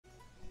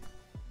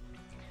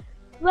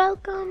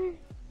Welcome,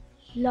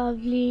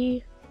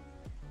 lovely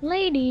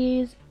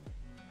ladies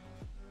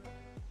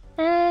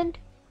and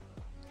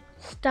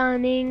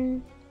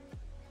stunning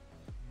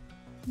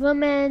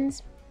women,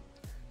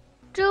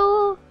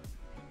 to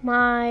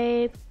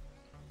my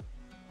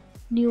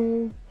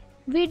new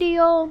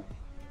video.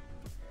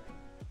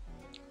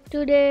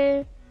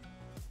 Today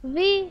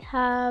we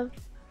have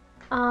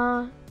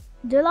a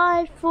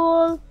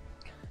delightful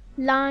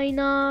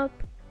lineup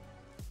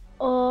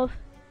of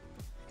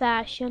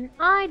fashion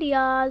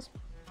ideas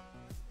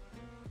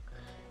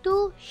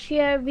to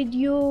share with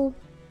you.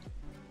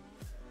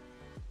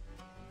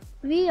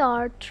 We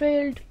are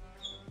thrilled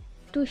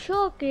to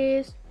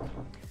showcase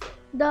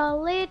the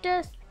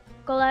latest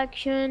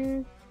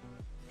collection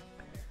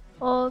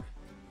of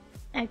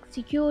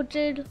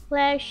executed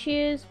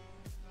lashes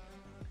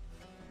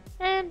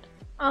and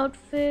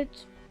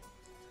outfits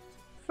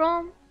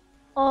from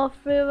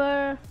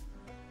off-river.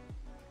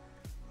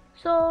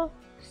 So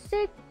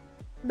sit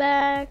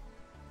back,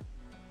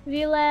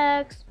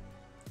 relax,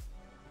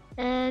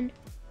 and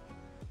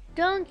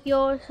dunk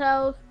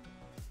yourself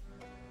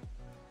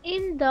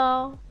in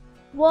the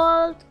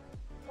world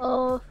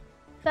of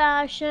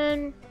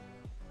fashion.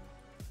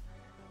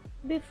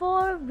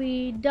 Before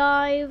we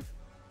dive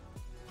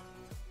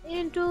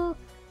into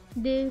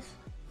this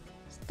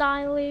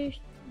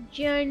stylish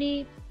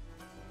journey,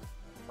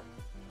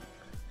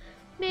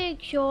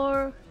 make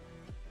sure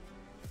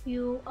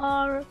you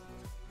are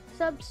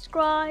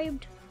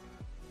subscribed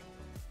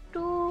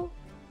to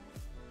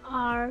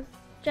our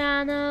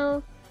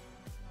channel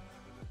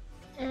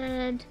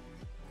and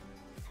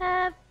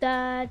have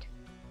that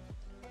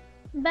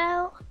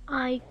bell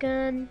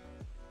icon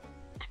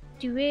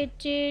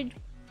activated.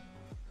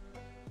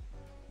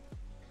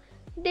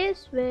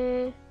 This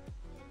way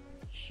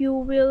you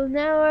will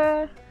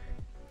never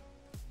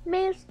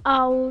miss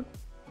out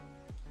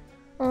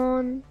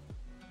on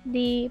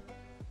the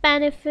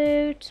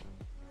benefits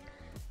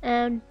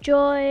and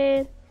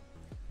joy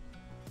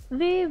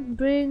we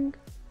bring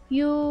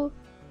you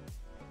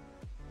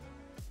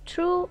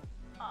through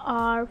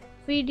our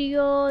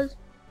videos.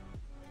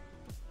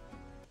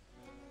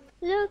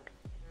 Look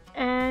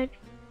at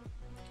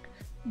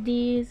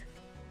these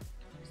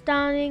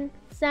stunning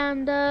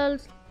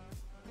sandals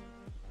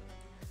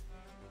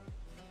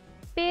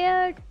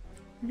paired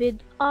with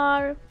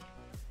our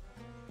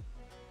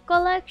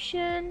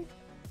collection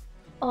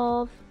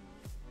of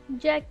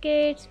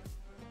jackets.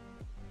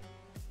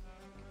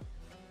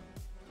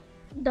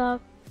 The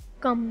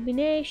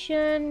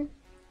combination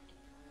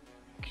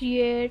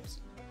creates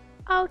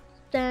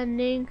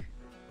outstanding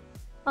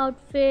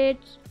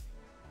outfits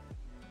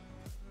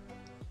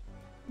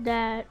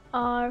that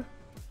are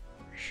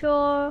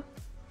sure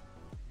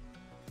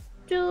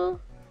to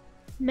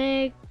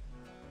make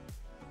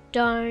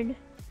turn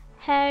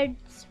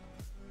heads.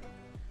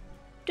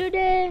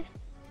 Today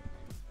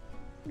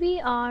we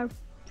are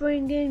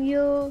bringing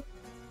you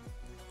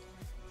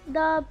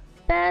the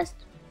best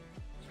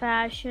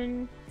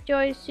fashion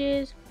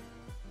choices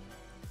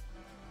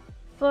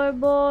for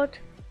both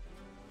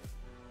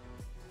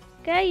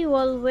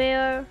casual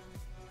wear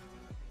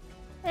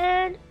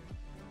and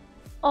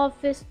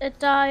office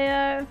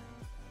attire.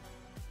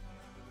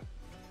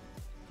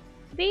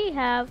 We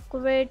have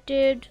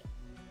curated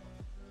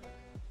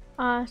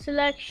a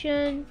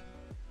selection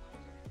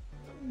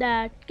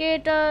that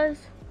caters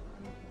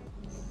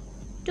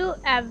to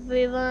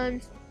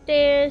everyone's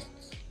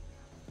tastes,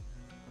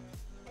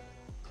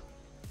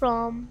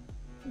 from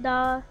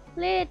the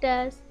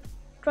latest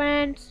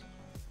trends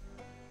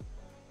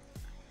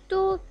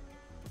to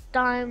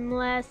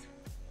timeless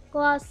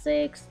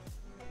classics.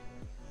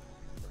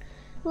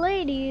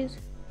 Ladies,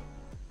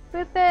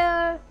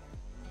 prepare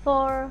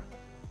for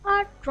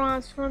a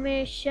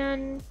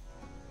transformation.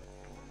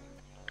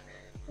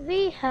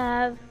 We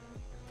have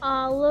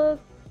a look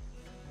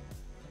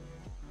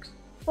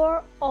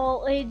for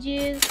all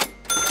ages,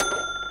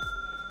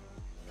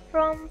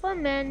 from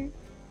women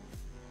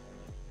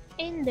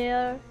in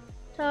their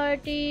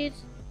 30s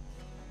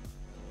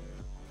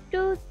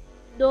to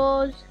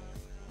those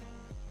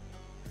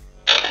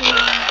in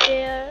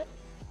their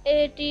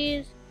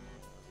 80s.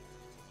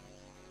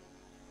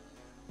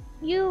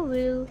 You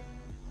will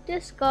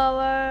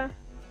discover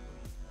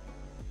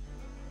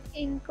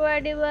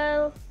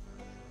incredible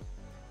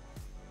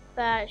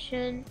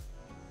fashion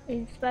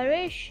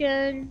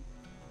inspiration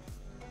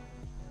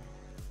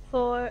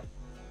for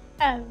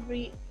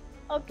every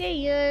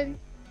occasion.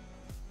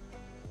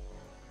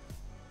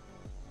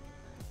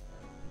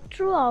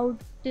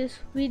 Throughout this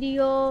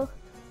video,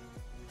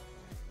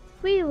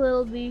 we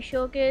will be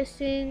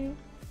showcasing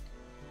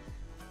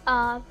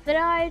a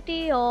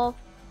variety of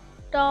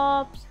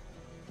tops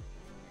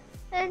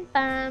and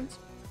pants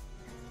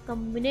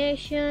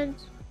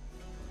combinations,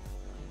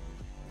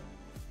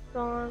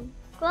 from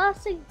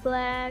classic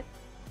black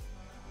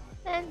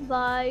and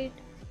white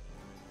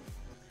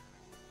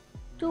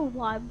to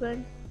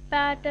vibrant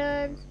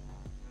patterns.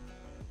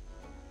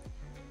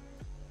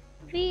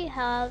 We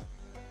have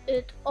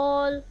it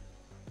all.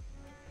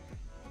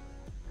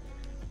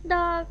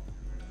 The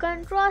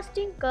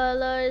Contrasting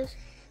colors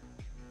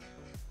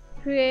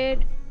create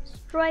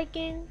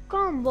striking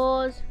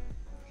combos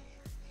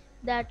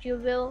that you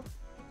will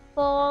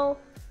fall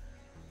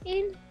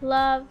in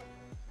love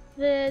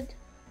with.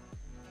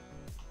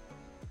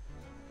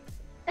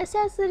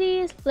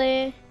 Accessories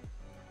play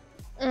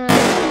an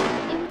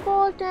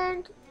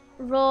important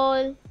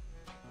role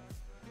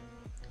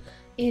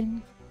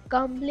in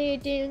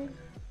completing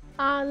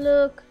our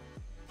look.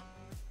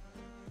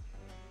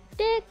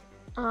 Take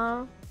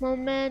a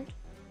moment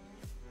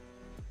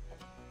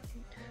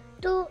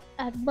to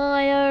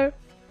admire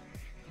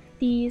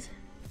these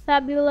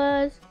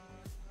fabulous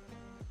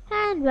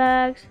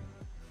handbags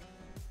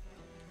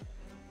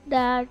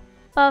that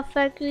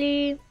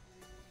perfectly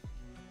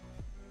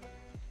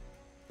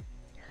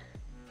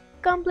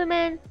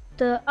complement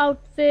the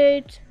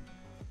outfit,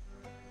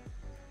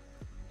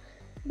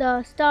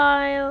 the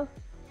style,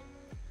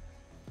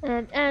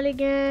 and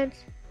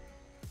elegance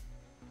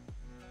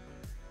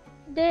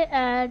they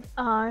add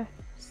are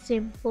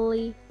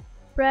simply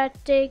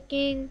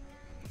breathtaking.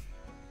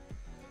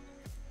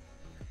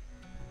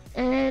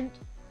 And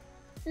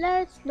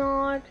let's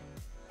not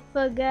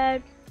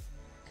forget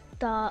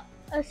the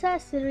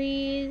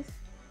accessories.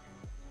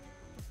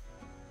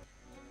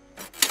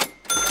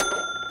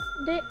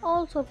 They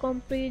also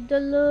complete the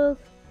look.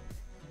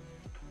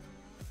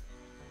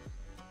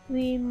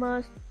 We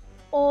must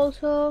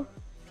also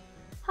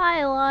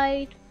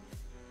highlight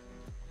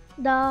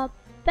the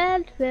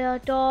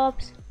beltware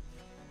tops.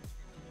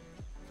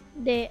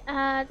 They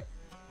add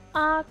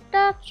a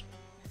touch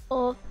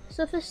of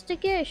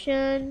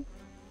sophistication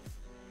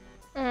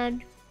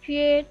and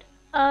create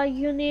a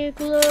unique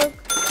look.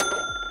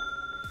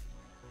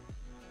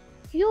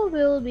 You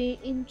will be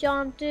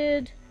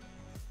enchanted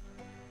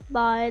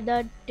by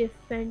the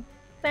different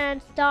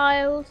pant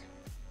styles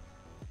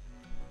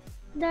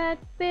that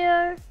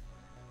pair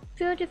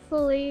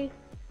beautifully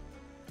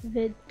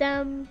with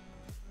them.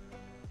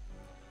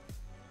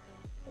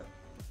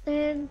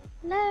 And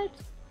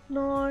let's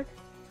not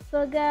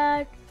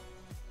forget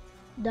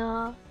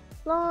the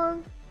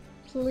long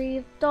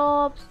sleeve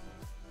tops.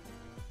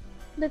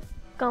 The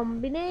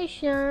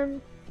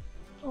combination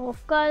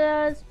of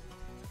colors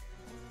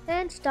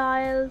and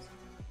styles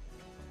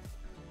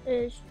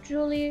is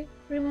truly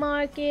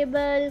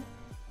remarkable.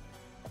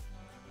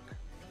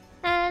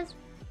 As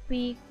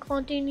we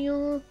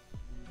continue,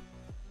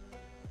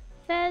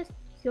 fest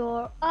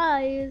your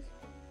eyes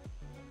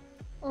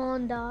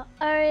on the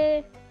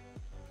array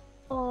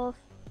of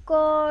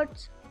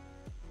coats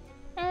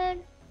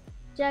and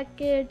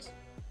jackets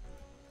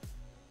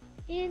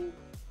in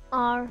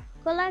our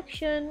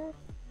collection,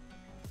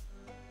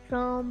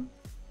 from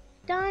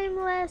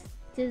timeless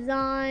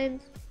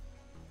designs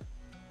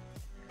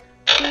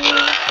to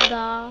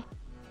the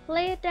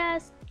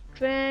latest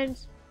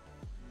trends.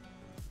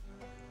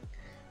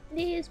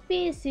 These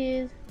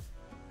pieces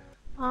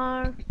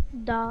are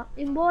the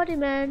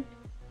embodiment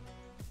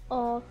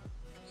of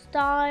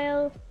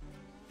style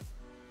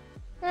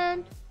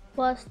and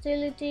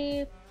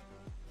versatility.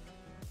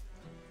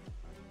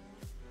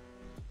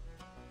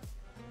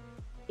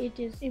 It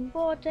is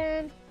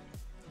important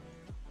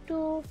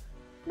to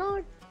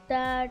note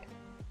that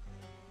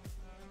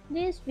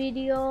this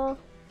video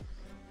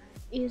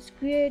is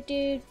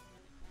created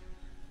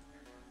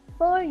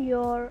for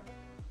your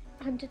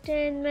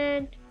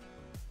entertainment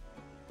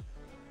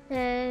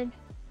and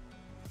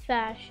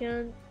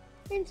fashion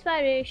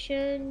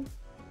inspiration.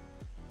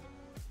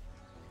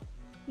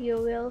 You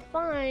will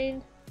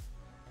find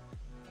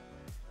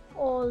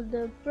all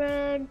the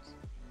brands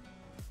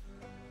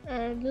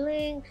and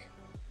links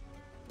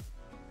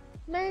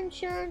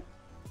mentioned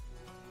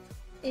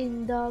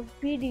in the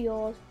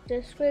video's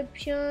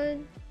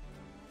description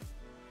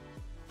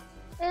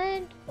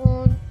and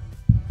on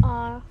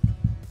our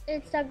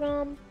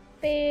Instagram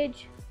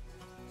page.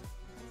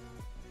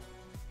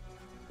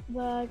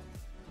 But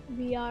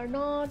we are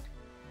not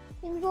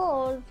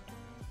involved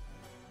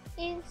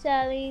in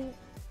selling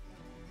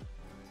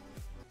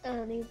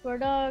any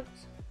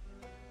products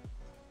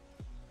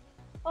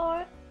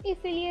or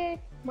affiliate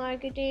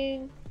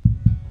marketing.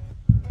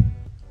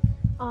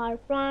 Our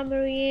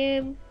primary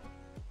aim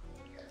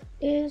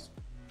is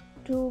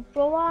to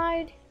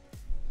provide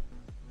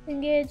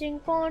engaging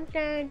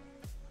content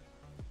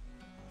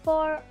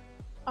for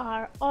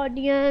our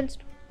audience.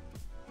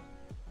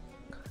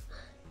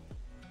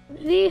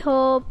 We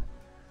hope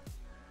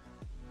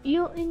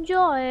you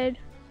enjoyed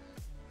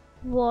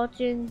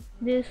watching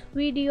this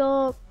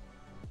video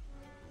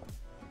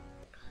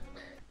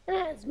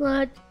as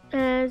much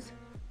as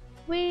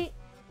we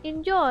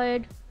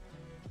enjoyed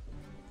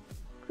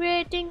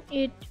creating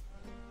it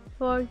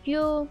for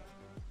you.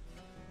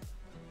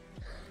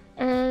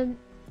 And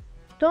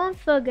don't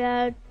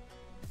forget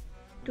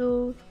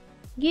to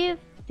give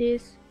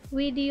this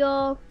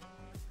video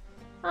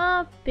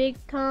a big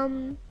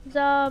thumbs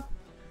up,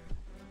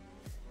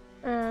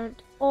 and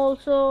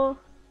also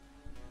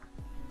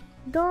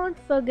don't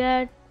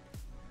forget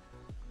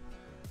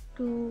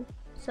to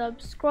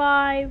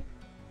subscribe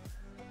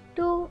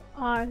to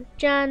our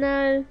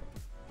channel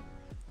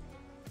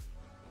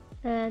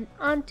And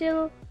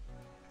until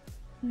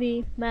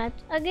we met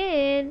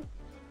again,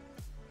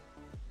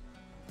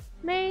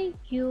 may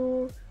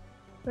you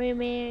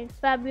remain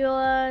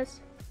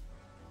fabulous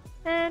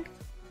and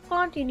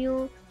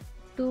continue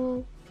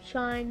to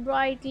shine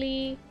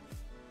brightly.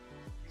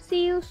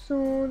 See you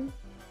soon.